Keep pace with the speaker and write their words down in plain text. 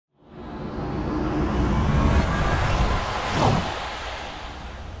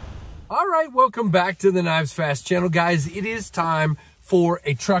All right, welcome back to the Knives Fast channel. Guys, it is time for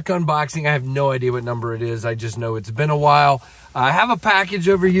a truck unboxing. I have no idea what number it is. I just know it's been a while. I have a package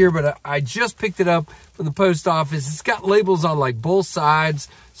over here, but I just picked it up from the post office. It's got labels on like both sides,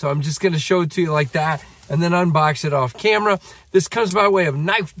 so I'm just going to show it to you like that and then unbox it off camera. This comes by way of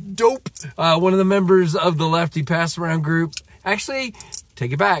Knife Dope, one of the members of the Lefty Pass Around group. Actually,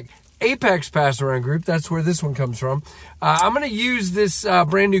 take it back. Apex Pass Around group. That's where this one comes from. I'm going to use this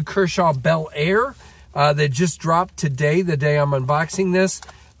brand new Kershaw Bel Air that just dropped today, the day I'm unboxing this,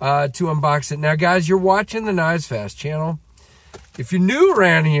 to unbox it. Now, guys, you're watching the Knives Fast channel. If you're new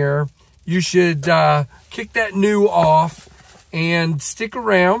around here, you should kick that new off and stick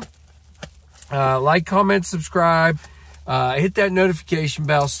around. Like, comment, subscribe, hit that notification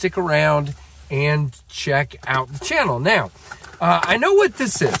bell, stick around, and check out the channel. Now, I know what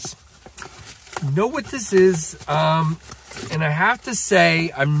this is. Know what this is, and I have to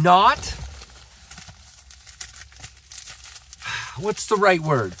say, I'm not, what's the right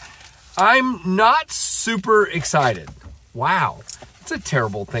word? I'm not super excited. Wow, that's a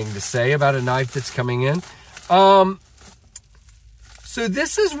terrible thing to say about a knife that's coming in. So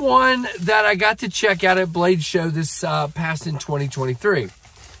this is one that I got to check out at Blade Show this past in 2023.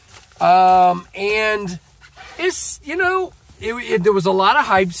 And it's, you know, there was a lot of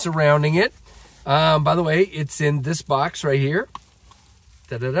hype surrounding it. By the way, it's in this box right here.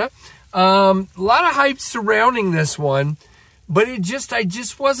 A lot of hype surrounding this one, but I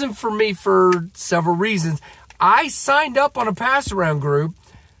just wasn't for me for several reasons. I signed up on a pass around group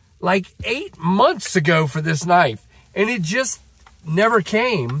like 8 months ago for this knife, and it just never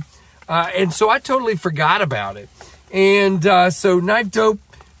came. And so I totally forgot about it. And so Knife Dope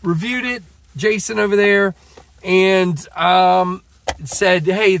reviewed it, Jason over there, and said,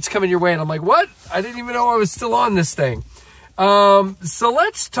 hey, it's coming your way. And I'm like, what? I didn't even know I was still on this thing. So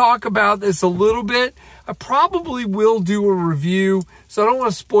let's talk about this a little bit. I probably will do a review, so I don't want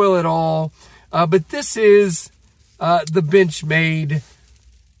to spoil it all. But this is the Benchmade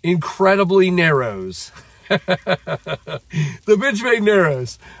Incredibly Narrows. The Benchmade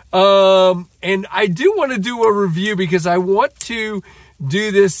Narrows. And I do want to do a review because I want to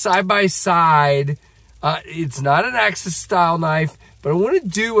do this side by side. It's not an Axis style knife, but I want to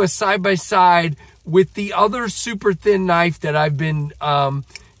do a side-by-side with the other super thin knife that I've been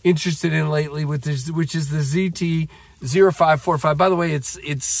interested in lately, which is the ZT0545. By the way,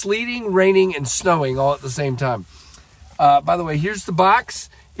 it's sleeting, raining, and snowing all at the same time. By the way, here's the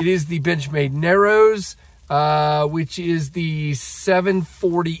box. It is the Benchmade Narrows, which is the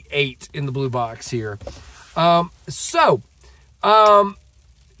 748 in the blue box here. So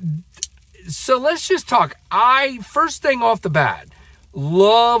let's just talk. First thing off the bat,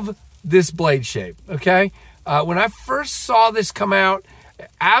 love this blade shape, okay? When I first saw this come out,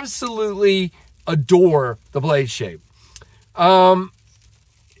 absolutely adore the blade shape. The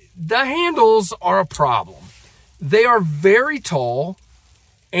handles are a problem. They are very tall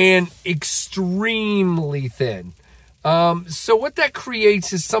and extremely thin. So what that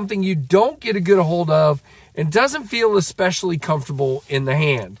creates is something you don't get a good hold of and doesn't feel especially comfortable in the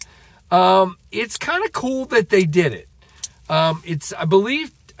hand. It's kind of cool that they did it. I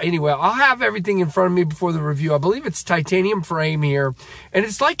believe, anyway, I'll have everything in front of me before the review. I believe it's titanium frame here. And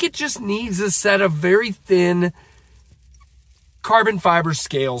it's like it just needs a set of very thin carbon fiber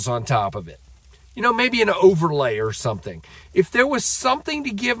scales on top of it. You know, maybe an overlay or something. If there was something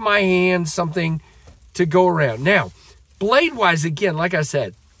to give my hand something to go around. Now, blade-wise, again, like I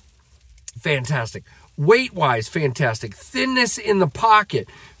said, fantastic. Weight-wise, fantastic. Thinness in the pocket,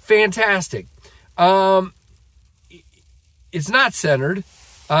 fantastic. It's not centered.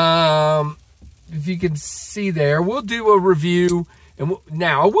 If you can see there, we'll do a review. And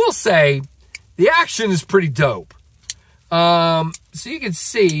now I will say the action is pretty dope. So you can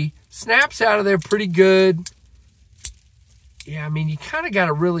see, snaps out of there pretty good. Yeah, I mean, you kind of got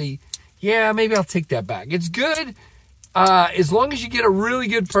to really, yeah, maybe I'll take that back. It's good as long as you get a really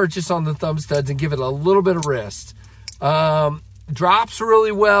good purchase on the thumb studs and give it a little bit of wrist. Drops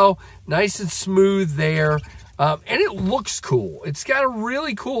really well, nice and smooth there. And it looks cool. It's got a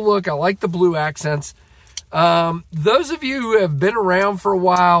really cool look. I like the blue accents. Those of you who have been around for a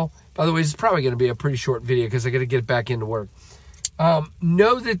while, by the way, this is probably going to be a pretty short video because I got to get back into work.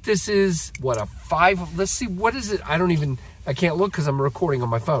 Know that this is, what, a 5, let's see, what is it? I can't look because I'm recording on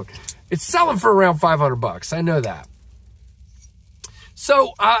my phone. It's selling for around 500 bucks. I know that.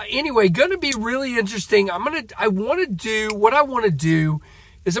 So, anyway, going to be really interesting. What I want to do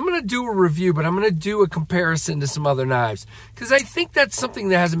is I'm going to do a review, but I'm going to do a comparison to some other knives because I think that's something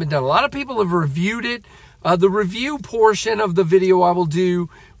that hasn't been done. A lot of people have reviewed it. The review portion of the video I will do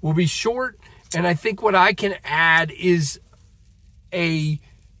will be short, and I think what I can add is a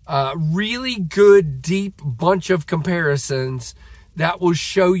really good, deep bunch of comparisons that will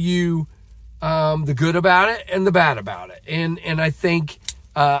show you the good about it and the bad about it. And I think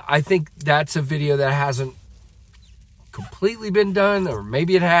that's a video that hasn't completely been done, or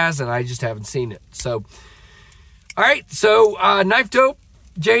maybe it has and I just haven't seen it. So, all right. So, Knife Dope,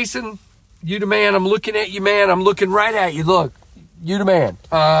 Jason, you the man. I'm looking at you, man. I'm looking right at you. Look, you the man.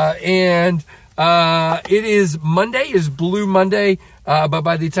 It is Monday, is Blue Monday. But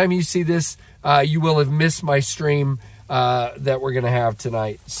by the time you see this, you will have missed my stream that we're going to have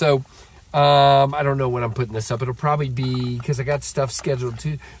tonight. So, I don't know when I'm putting this up. It'll probably be, because I got stuff scheduled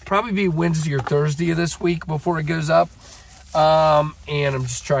to, probably be Wednesday or Thursday of this week before it goes up. And I'm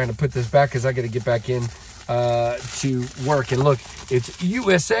just trying to put this back because I got to get back in to work. And look, it's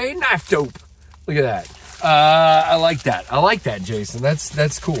USA Knife Dope. Look at that. I like that. I like that, Jason.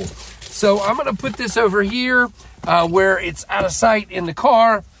 That's cool. So I'm going to put this over here where it's out of sight in the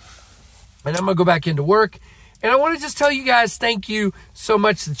car. And I'm going to go back into work. And I want to just tell you guys, thank you so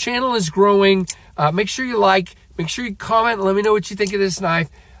much. The channel is growing. Make sure you like. Make sure you comment. Let me know what you think of this knife.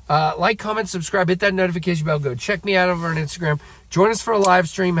 Like, comment, subscribe. Hit that notification bell. Go check me out over on Instagram. Join us for a live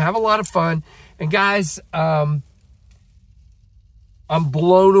stream. Have a lot of fun. And guys, I'm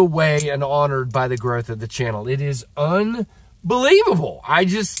blown away and honored by the growth of the channel. It is unbelievable. I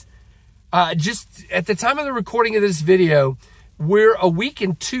just at the time of the recording of this video, we're a week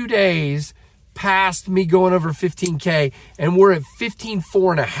and 2 days past me going over 15K, and we're at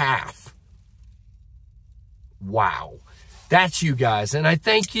 15.4.5. Wow. That's you guys. And I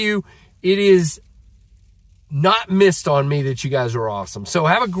thank you. It is not missed on me that you guys are awesome. So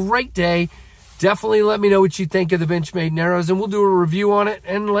have a great day. Definitely let me know what you think of the Benchmade Narrows, and we'll do a review on it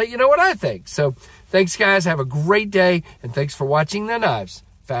and let you know what I think. So thanks, guys. Have a great day, and thanks for watching the Knives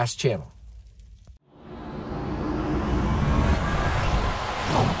Fast channel.